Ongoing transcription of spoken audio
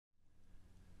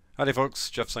Howdy folks,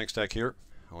 Jeff Sengstack here.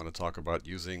 I want to talk about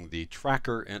using the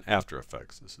tracker in After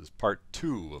Effects. This is part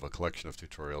 2 of a collection of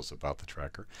tutorials about the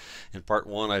tracker. In part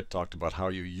 1 I talked about how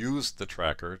you use the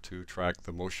tracker to track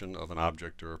the motion of an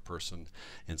object or a person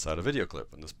inside a video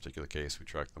clip. In this particular case we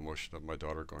track the motion of my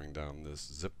daughter going down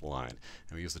this zip line.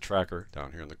 And we use the tracker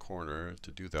down here in the corner to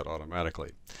do that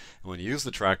automatically. And when you use the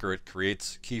tracker it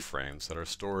creates keyframes that are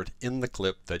stored in the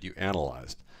clip that you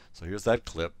analyzed. So here's that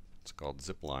clip. It's called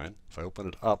zip line. If I open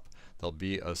it up, there'll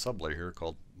be a sublayer here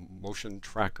called motion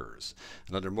trackers.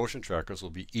 And under motion trackers will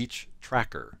be each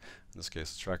tracker. In this case,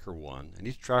 it's tracker 1. And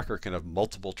each tracker can have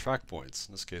multiple track points.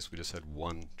 In this case, we just had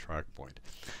one track point.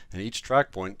 And each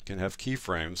track point can have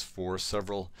keyframes for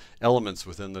several elements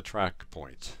within the track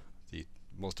point. The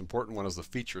most important one is the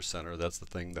feature center. That's the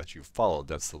thing that you followed.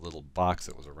 That's the little box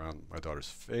that was around my daughter's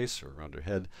face or around her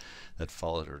head that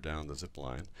followed her down the zip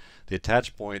line. The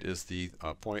attach point is the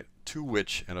point to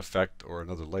which an effect or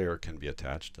another layer can be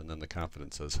attached, and then the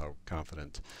confidence says how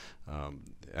confident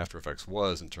After Effects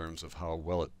was in terms of how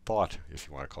well it thought, if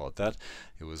you want to call it that.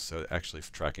 It was actually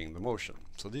tracking the motion.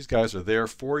 So these guys are there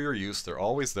for your use. They're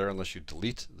always there unless you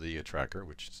delete the tracker,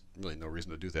 which is really no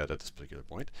reason to do that at this particular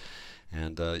point.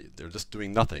 And they're just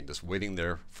doing nothing, just waiting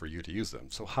there for you to use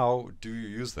them. So how do you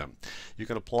use them? You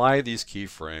can apply these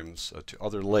keyframes to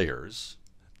other layers,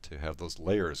 to have those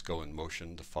layers go in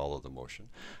motion to follow the motion.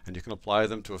 And you can apply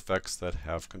them to effects that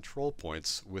have control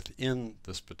points within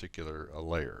this particular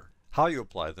layer. How you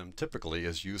apply them typically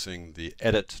is using the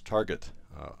Edit Target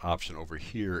option over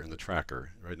here in the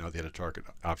tracker. Right now the Edit Target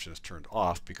option is turned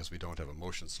off because we don't have a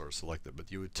motion source selected,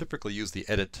 but you would typically use the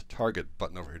Edit Target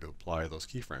button over here to apply those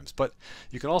keyframes. But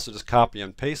you can also just copy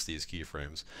and paste these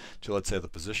keyframes to, let's say, the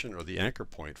position or the anchor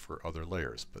point for other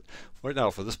layers. But right now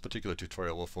for this particular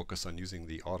tutorial we'll focus on using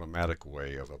the automatic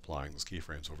way of applying those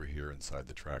keyframes over here inside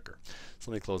the tracker.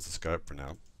 So let me close this guy up for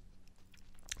now.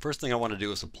 First thing I want to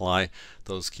do is apply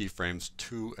those keyframes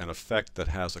to an effect that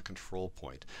has a control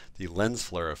point. The lens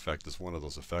flare effect is one of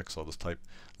those effects. I'll just type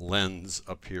lens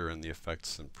up here in the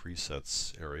effects and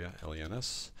presets area,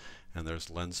 LENS, and there's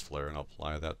lens flare, and I'll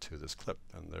apply that to this clip.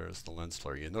 And there's the lens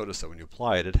flare. You notice that when you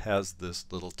apply it, it has this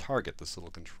little target, this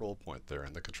little control point there,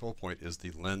 and the control point is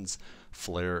the lens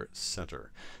flare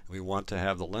center. And we want to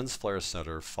have the lens flare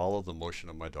center follow the motion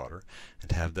of my daughter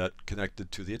and have that connected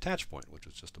to the attach point, which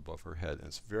is just above her head. And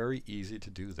it's very easy to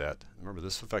do that. Remember,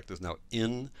 this effect is now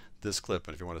in this clip,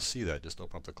 and if you want to see that, just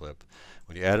open up the clip.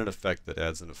 When you add an effect, that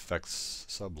adds an effects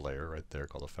sublayer right there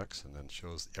called effects, and then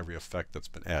shows every effect that's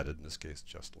been added, in this case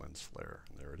just lens flare,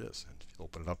 and there it is. And if you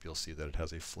open it up you'll see that it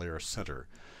has a flare center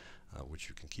which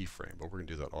you can keyframe, but we're going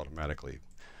to do that automatically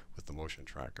with the motion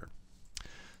tracker.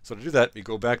 So to do that, we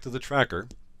go back to the tracker.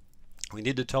 We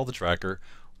need to tell the tracker,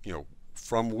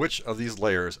 from which of these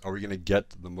layers are we going to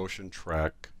get the motion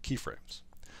track keyframes.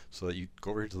 So that you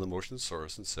go over here to the motion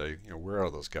source and say, where are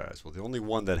those guys? Well, the only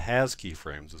one that has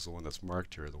keyframes is the one that's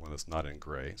marked here, the one that's not in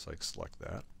gray. So I can select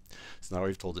that. So now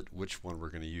we've told it which one we're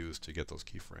going to use to get those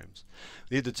keyframes.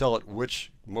 We need to tell it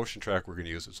which motion track we're going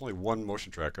to use. It's only one motion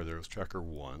tracker. There was tracker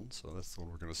 1, so that's the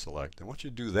one we're going to select. And once you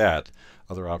do that,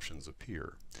 other options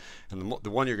appear. And the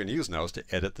one you're going to use now is to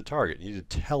edit the target. You need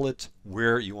to tell it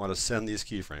where you want to send these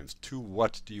keyframes. To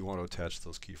what do you want to attach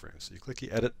those keyframes? So you click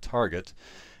the Edit Target,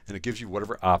 and it gives you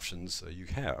whatever options you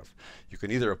have. You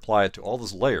can either apply it to all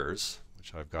those layers,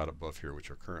 which I've got above here, which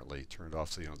are currently turned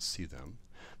off so you don't see them.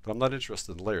 But I'm not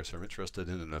interested in layers here. I'm interested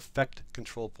in an effect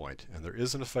control point. And there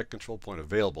is an effect control point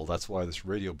available. That's why this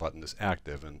radio button is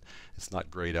active and it's not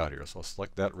grayed out here. So I'll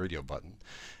select that radio button.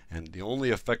 And the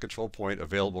only effect control point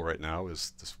available right now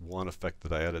is this one effect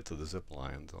that I added to the zip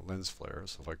line, the lens flare.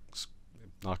 So if I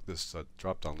knock this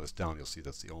drop down list down, you'll see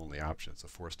that's the only option. It's a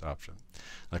forced option.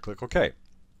 And I click OK.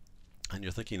 And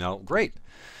you're thinking now, great.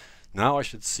 Now I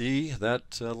should see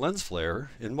that lens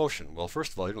flare in motion. Well,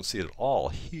 first of all, you don't see it at all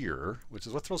here, which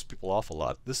is what throws people off a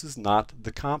lot. This is not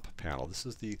the comp panel. This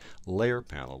is the layer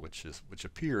panel, which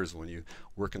appears when you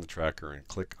work in the tracker and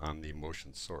click on the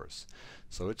motion source.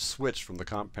 So it's switched from the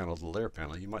comp panel to the layer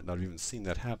panel. You might not have even seen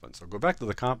that happen. So go back to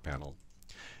the comp panel,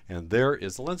 and there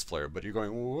is the lens flare. But you're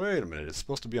going, wait a minute, it's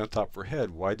supposed to be on top of her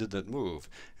head. Why did it move?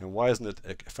 And why isn't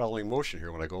it following motion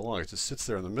here when I go along? It just sits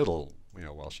there in the middle,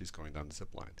 while she's going down the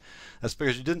zip line. That's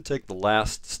because you didn't take the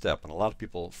last step, and a lot of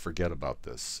people forget about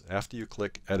this. After you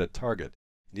click Edit Target,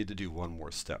 you need to do one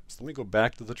more step. So let me go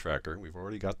back to the tracker. We've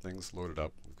already got things loaded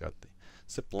up. We've got the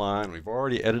zip line. We've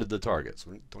already edited the target,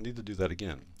 so we don't need to do that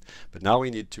again. But now we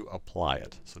need to apply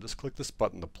it. So just click this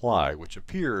button, Apply, which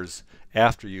appears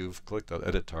after you've clicked on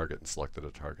Edit Target and selected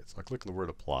a target. So I click on the word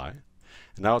Apply.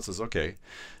 And now it says, okay,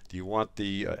 do you want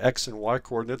the X and Y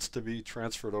coordinates to be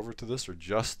transferred over to this, or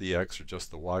just the X or just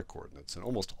the Y coordinates? And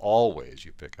almost always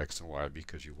you pick X and Y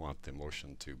because you want the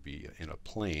motion to be in a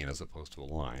plane as opposed to a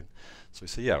line. So we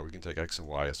say, yeah, we can take X and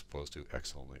Y as opposed to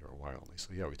X only or Y only.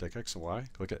 So yeah, we take X and Y,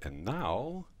 click it, and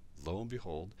now, lo and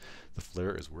behold, the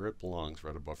flare is where it belongs,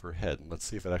 right above her head. And let's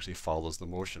see if it actually follows the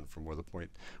motion from where the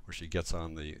point where she gets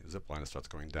on the zip line and starts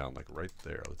going down, like right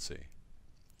there. Let's see.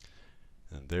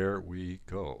 And there we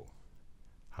go.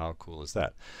 How cool is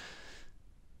that?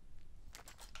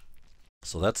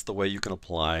 So that's the way you can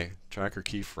apply tracker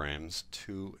keyframes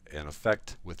to an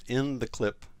effect within the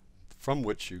clip from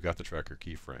which you got the tracker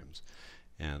keyframes.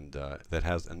 And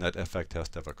that effect has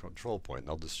to have a control point. And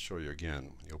I'll just show you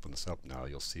again. When you open this up now,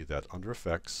 you'll see that under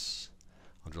Effects,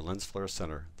 under Lens Flare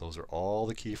Center, those are all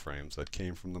the keyframes that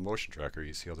came from the motion tracker.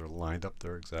 You see how they're lined up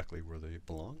there exactly where they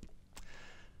belong?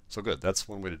 So good, that's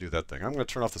one way to do that thing. I'm going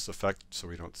to turn off this effect so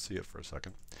we don't see it for a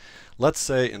second. Let's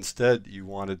say instead you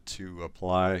wanted to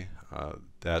apply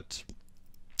that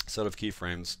set of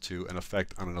keyframes to an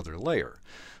effect on another layer.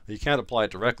 You can't apply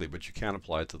it directly, but you can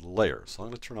apply it to the layer. So I'm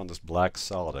going to turn on this black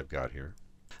solid I've got here.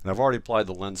 And I've already applied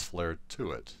the lens flare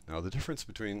to it. Now the difference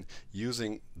between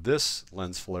using this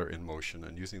lens flare in motion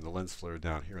and using the lens flare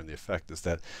down here in the effect is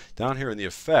that down here in the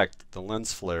effect, the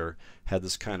lens flare had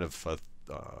this kind of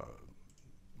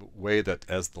way that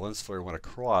as the lens flare went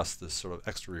across, this sort of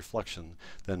extra reflection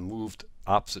then moved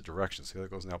opposite directions. See how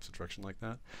it goes in the opposite direction like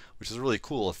that? Which is a really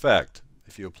cool effect.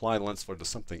 If you apply lens flare to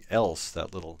something else,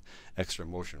 that little extra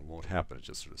motion won't happen. It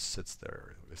just sort of sits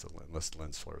there unless the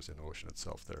lens flare is in motion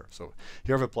itself there. So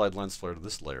here I've applied lens flare to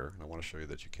this layer, and I want to show you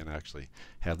that you can actually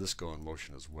have this go in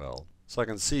motion as well. So I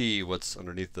can see what's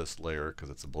underneath this layer because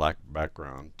it's a black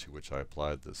background to which I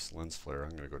applied this lens flare. I'm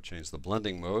going to go change the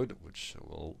blending mode, which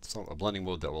will a blending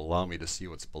mode that will allow me to see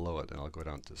what's below it, and I'll go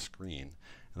down to screen,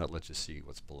 and that lets you see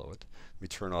what's below it. Let me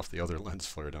turn off the other lens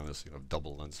flare down this,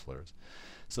 double lens flares.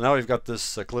 So now we've got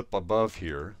this clip above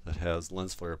here that has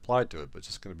lens flare applied to it, but it's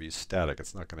just going to be static.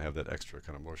 It's not going to have that extra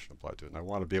kind of motion applied to it. And I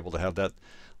want to be able to have that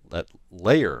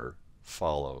layer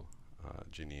follow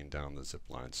Janine down the zip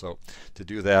line. So to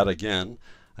do that, again,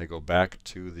 I go back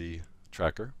to the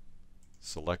tracker,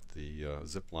 select the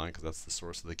zip line because that's the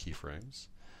source of the keyframes.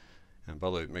 And by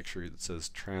the way, make sure it says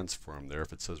transform there.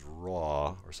 If it says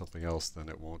raw or something else, then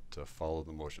it won't follow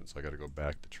the motion. So I got to go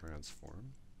back to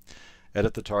transform.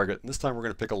 Edit the target, and this time we're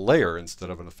going to pick a layer instead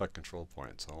of an effect control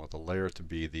point. So I want the layer to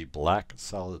be the black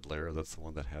solid layer. That's the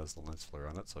one that has the lens flare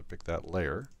on it. So I pick that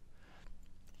layer.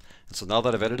 And so now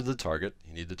that I've edited the target,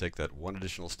 you need to take that one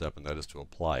additional step, and that is to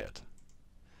apply it.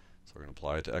 So we're going to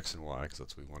apply it to X and Y because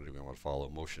that's what we want to do. We want to follow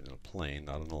motion in a plane,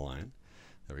 not in a line.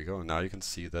 There we go. And now you can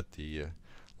see that the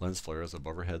lens flare is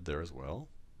above our head there as well.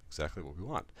 Exactly what we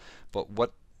want.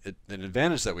 But an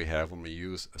advantage that we have when we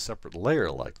use a separate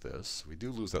layer like this, we do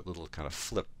lose that little kind of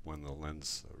flip when the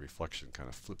lens reflection kind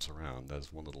of flips around. That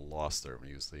is one little loss there when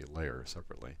we use the layer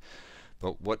separately.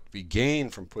 But what we gain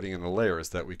from putting in a layer is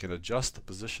that we can adjust the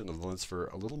position of the lens flare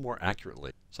a little more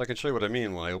accurately. So I can show you what I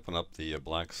mean when I open up the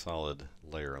black solid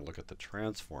layer and look at the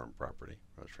transform property,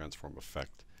 or the transform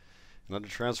effect. And under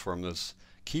transform, there's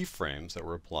keyframes that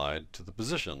were applied to the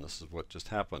position. This is what just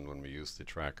happened when we used the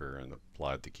tracker and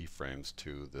applied the keyframes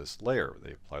to this layer.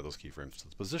 They apply those keyframes to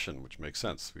the position, which makes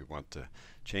sense. We want to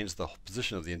change the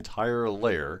position of the entire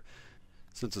layer.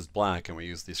 Since it's black and we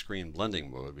use the screen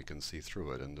blending mode, we can see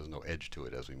through it, and there's no edge to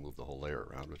it as we move the whole layer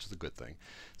around, which is a good thing.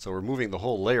 So we're moving the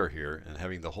whole layer here and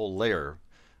having the whole layer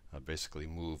basically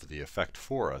move the effect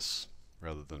for us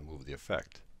rather than move the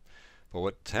effect. But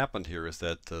what's happened here is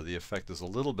that the effect is a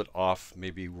little bit off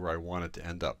maybe where I want it to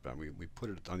end up. And we put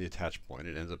it on the attach point.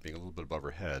 It ends up being a little bit above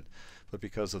her head. But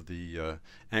because of the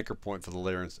anchor point for the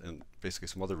layer and basically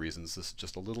some other reasons, this is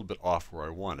just a little bit off where I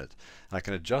want it. And I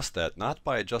can adjust that not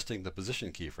by adjusting the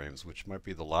position keyframes, which might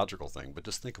be the logical thing, but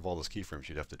just think of all those keyframes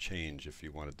you'd have to change if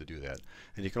you wanted to do that.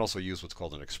 And you can also use what's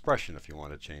called an expression if you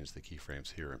want to change the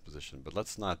keyframes here in position. But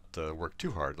let's not work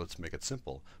too hard. Let's make it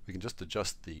simple. We can just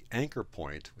adjust the anchor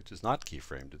point, which is not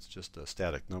keyframed, it's just a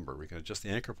static number. We can adjust the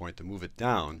anchor point to move it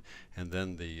down, and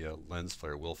then the lens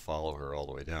flare will follow her all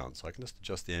the way down. So I can just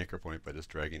adjust the anchor point by just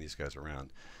dragging these guys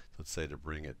around. Let's say to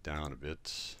bring it down a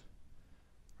bit,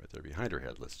 right there behind her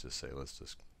head, let's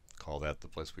just call that the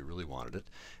place we really wanted it.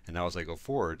 And now as I go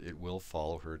forward, it will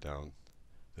follow her down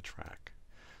the track.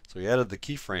 So we added the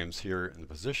keyframes here in the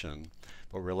position,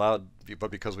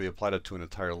 but because we applied it to an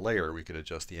entire layer, we could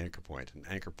adjust the anchor point. And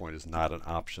anchor point is not an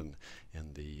option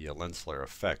in the lens flare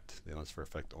effect. The lens flare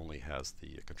effect only has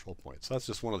the control point. So that's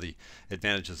just one of the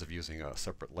advantages of using a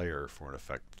separate layer for an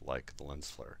effect like the lens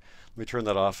flare. Let me turn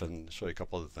that off and show you a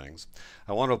couple other things.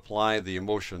 I want to apply the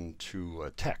emotion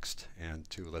to text and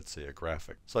to, let's say, a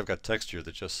graphic. So I've got text here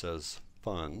that just says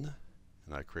fun,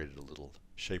 and I created a little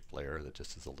shape layer that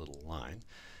just is a little line.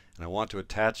 And I want to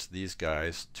attach these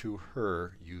guys to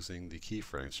her using the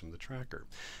keyframes from the tracker.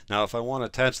 Now if I want to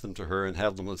attach them to her and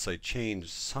have them, let's say, change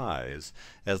size,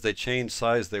 as they change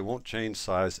size, they won't change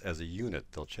size as a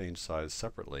unit. They'll change size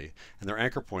separately, and their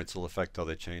anchor points will affect how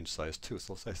they change size too.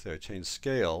 So let's say I change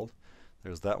scale,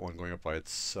 there's that one going up by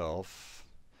itself,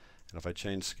 and if I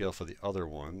change scale for the other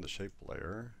one, the shape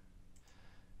layer,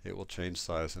 it will change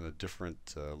size in a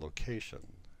different location.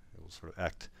 It will sort of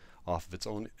act off of its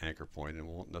own anchor point and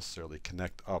won't necessarily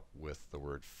connect up with the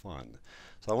word fun.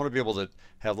 So I want to be able to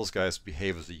have those guys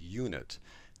behave as a unit.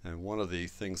 And one of the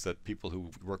things that people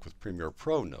who work with Premiere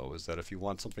Pro know is that if you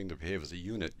want something to behave as a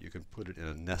unit, you can put it in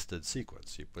a nested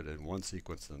sequence. You put it in one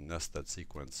sequence and nest that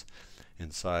sequence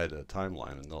inside a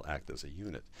timeline, and they'll act as a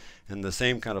unit. And the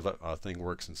same kind of a thing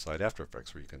works inside After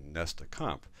Effects, where you can nest a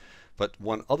comp. But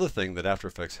one other thing that After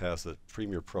Effects has that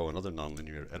Premiere Pro and other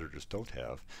nonlinear editors don't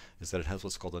have is that it has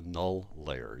what's called a null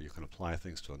layer. You can apply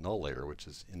things to a null layer, which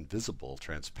is invisible,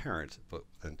 transparent, but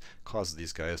then causes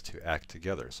these guys to act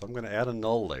together. So I'm going to add a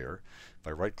null layer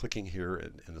by right-clicking here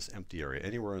in this empty area.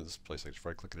 Anywhere in this place, I just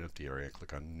right-click an empty area and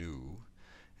click on New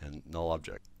and Null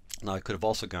Object. Now I could have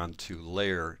also gone to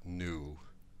Layer, New,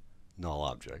 Null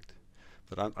Object.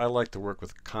 But I like to work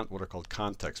with what are called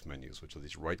context menus, which are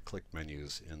these right-click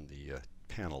menus in the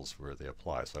panels where they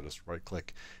apply. So I just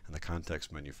right-click, and the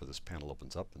context menu for this panel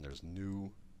opens up, and there's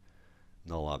New,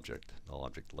 Null Object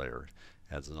Layer.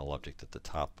 Adds a null object at the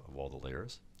top of all the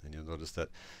layers. And you'll notice that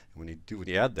when you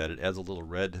add that, it adds a little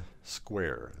red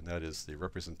square, and that is the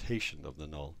representation of the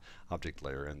null object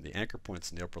layer. And the anchor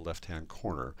point's in the upper left-hand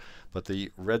corner, but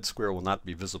the red square will not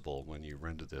be visible when you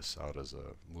render this out as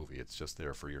a movie. It's just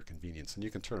there for your convenience, and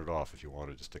you can turn it off if you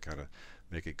wanted, just to kind of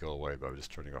make it go away by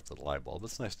just turning off the light bulb.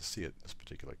 It's nice to see it in this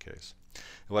particular case.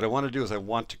 And what I want to do is I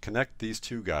want to connect these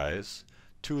two guys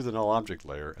to the null object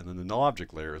layer, and then the null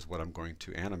object layer is what I'm going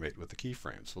to animate with the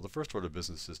keyframes. So the first order of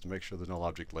business is to make sure the null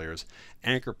object layer's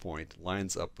anchor point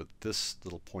lines up with this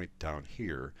little point down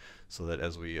here, so that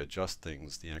as we adjust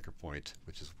things, the anchor point,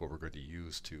 which is what we're going to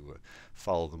use to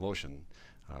follow the motion,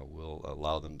 will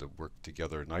allow them to work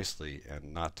together nicely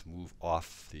and not to move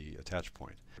off the attach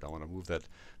point. I want to move that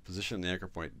position the anchor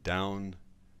point down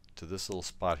to this little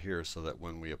spot here, so that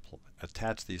when we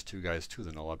attach these two guys to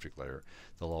the null object layer,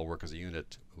 they'll all work as a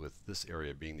unit, with this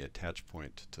area being the attach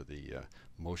point to the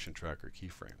motion tracker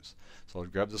keyframes. So I'll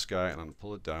grab this guy and I'm going to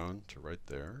pull it down to right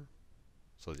there,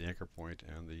 so the anchor point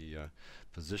and the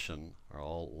position are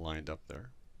all lined up there.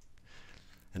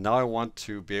 And now I want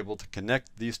to be able to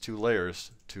connect these two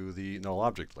layers to the null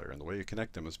object layer, and the way you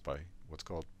connect them is by what's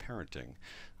called parenting.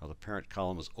 Now the parent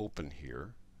column is open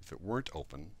here. If it weren't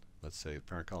open, let's say the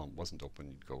parent column wasn't open,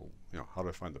 you'd go, how do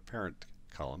I find the parent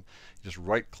column? You just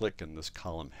right-click in this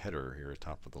column header here at the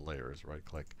top of the layers,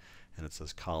 right-click, and it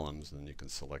says columns, and then you can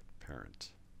select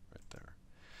parent right there.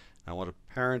 Now I want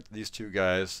to parent these two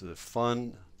guys, the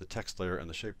fun, the text layer, and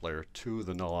the shape layer, to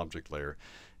the null object layer.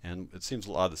 And it seems a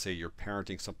little odd to say you're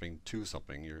parenting something to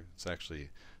something. It's actually,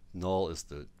 null is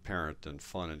the parent, and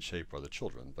fun and shape are the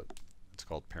children, but it's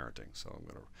called parenting. So I'm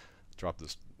going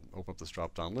to open up this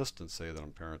drop-down list and say that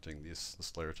I'm parenting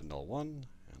this layer to null 1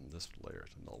 and this layer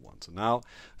to null 1. So now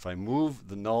if I move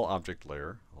the null object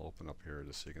layer, I'll open up here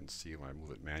just so you can see when I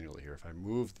move it manually here. If I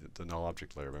move the null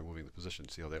object layer by moving the position,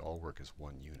 see how they all work as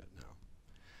one unit now,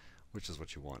 which is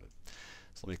what you wanted.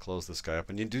 So let me close this guy up,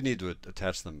 and you do need to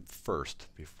attach them first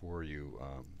before you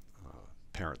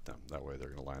parent them. That way they're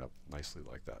going to line up nicely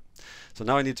like that. So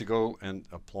now I need to go and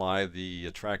apply the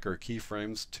tracker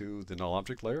keyframes to the null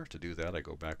object layer. To do that, I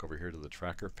go back over here to the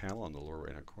tracker panel on the lower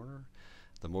right hand corner.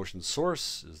 The motion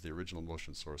source is the original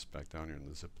motion source back down here in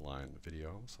the zip line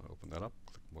video. So I open that up,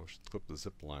 click the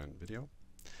zip line video.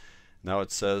 Now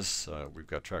it says we've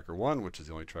got tracker 1, which is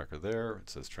the only tracker there. It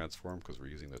says transform because we're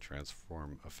using the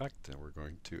transform effect, and we're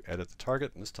going to edit the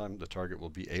target, and this time the target will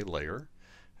be a layer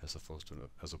as opposed to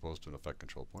an effect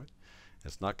control point.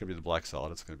 It's not going to be the black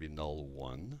solid, it's going to be null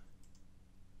 1.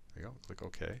 There you go, click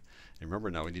OK. And remember,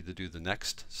 now we need to do the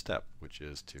next step, which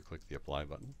is to click the apply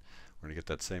button. We're going to get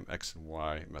that same X and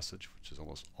Y message, which is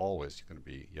almost always going to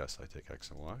be yes, I take X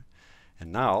and Y.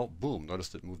 And now, boom,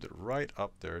 notice it moved it right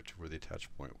up there to where the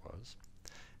attach point was.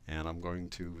 And I'm going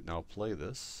to now play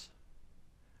this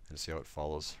and see how it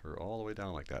follows her all the way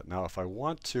down like that. Now if I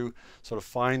want to sort of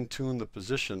fine-tune the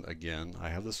position again, I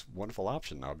have this wonderful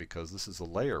option now, because this is a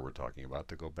layer we're talking about,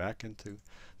 to go back into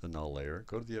the null layer,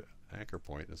 go to the anchor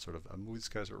point, and sort of move these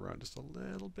guys around just a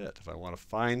little bit if I want to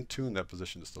fine-tune that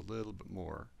position just a little bit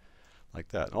more, like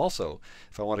that. And also,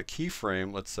 if I want to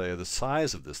keyframe, let's say, the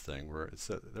size of this thing, where it's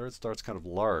there it starts kind of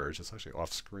large. It's actually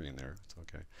off screen there. It's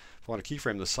okay. If I want to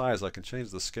keyframe the size, I can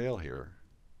change the scale here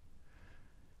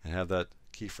and have that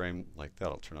keyframe like that.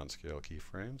 I'll turn on scale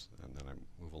keyframes, and then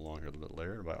I move along here a little bit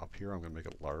later. About up here, I'm going to make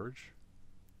it large,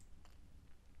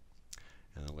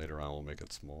 and then later on we'll make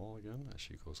it small again as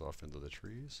she goes off into the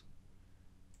trees.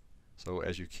 So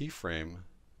as you keyframe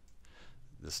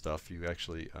this stuff, you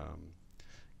actually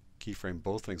keyframe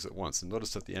both things at once. And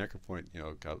notice that the anchor point,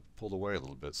 got pulled away a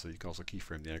little bit, so you can also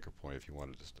keyframe the anchor point if you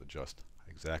want to just adjust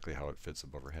exactly how it fits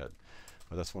above her head.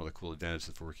 But that's one of the cool advantages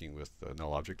of working with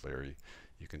null object layer.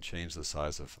 You can change the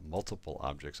size of multiple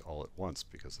objects all at once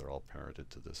because they're all parented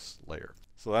to this layer.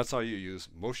 So that's how you use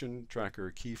motion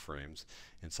tracker keyframes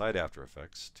inside After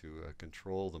Effects to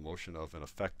control the motion of an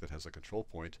effect that has a control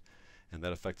point, and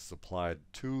that effect is applied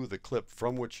to the clip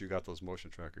from which you got those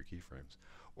motion tracker keyframes.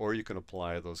 Or you can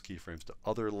apply those keyframes to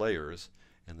other layers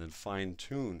and then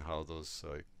fine-tune how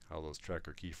those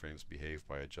tracker keyframes behave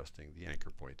by adjusting the anchor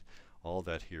point. All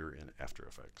that here in After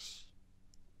Effects.